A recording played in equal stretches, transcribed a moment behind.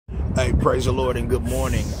Hey, praise the Lord and good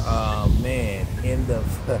morning. Man, end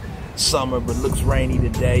of summer, but looks rainy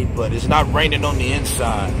today, but it's not raining on the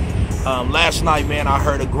inside. Last night, man, I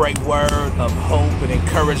heard a great word of hope and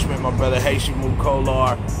encouragement. My brother Haitian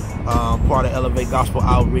Mukolar, part of Elevate Gospel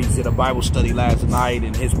Outreach, did a Bible study last night,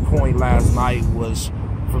 and his point last night was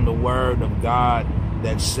from the word of God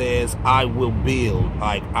that says, I will build.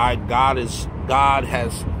 Like, God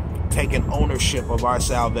has taken ownership of our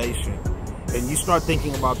salvation. And you start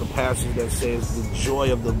thinking about the passage that says, the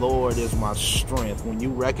joy of the Lord is my strength. When you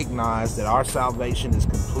recognize that our salvation is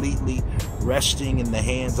completely resting in the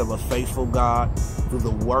hands of a faithful God through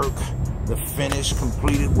the work, the finished,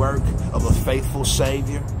 completed work of a faithful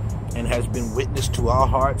Savior, and has been witnessed to our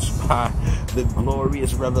hearts by the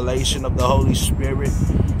glorious revelation of the Holy Spirit,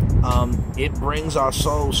 it brings our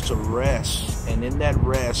souls to rest. And in that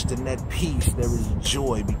rest, in that peace, there is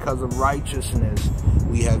joy. Because of righteousness,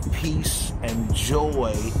 we have peace and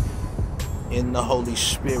joy in the Holy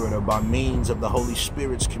Spirit, or by means of the Holy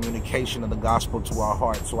Spirit's communication of the gospel to our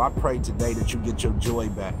hearts. So I pray today that you get your joy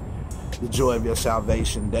back, the joy of your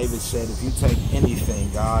salvation. David said, if you take anything,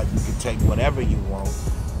 God, you can take whatever you want,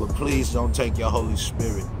 but please don't take your Holy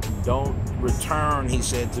Spirit. Don't return, he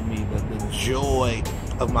said to me, the joy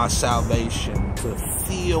of my salvation, to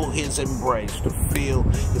feel his embrace, to feel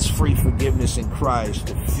his free forgiveness in Christ,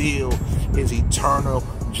 to feel his eternal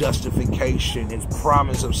justification, his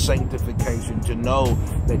promise of sanctification, to know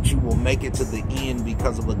that you will make it to the end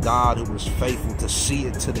because of a God who is faithful to see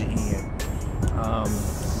it to the end.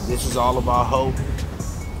 This is all of our hope,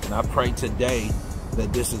 and I pray today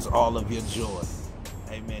that this is all of your joy.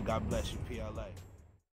 Amen. God bless you, PLA.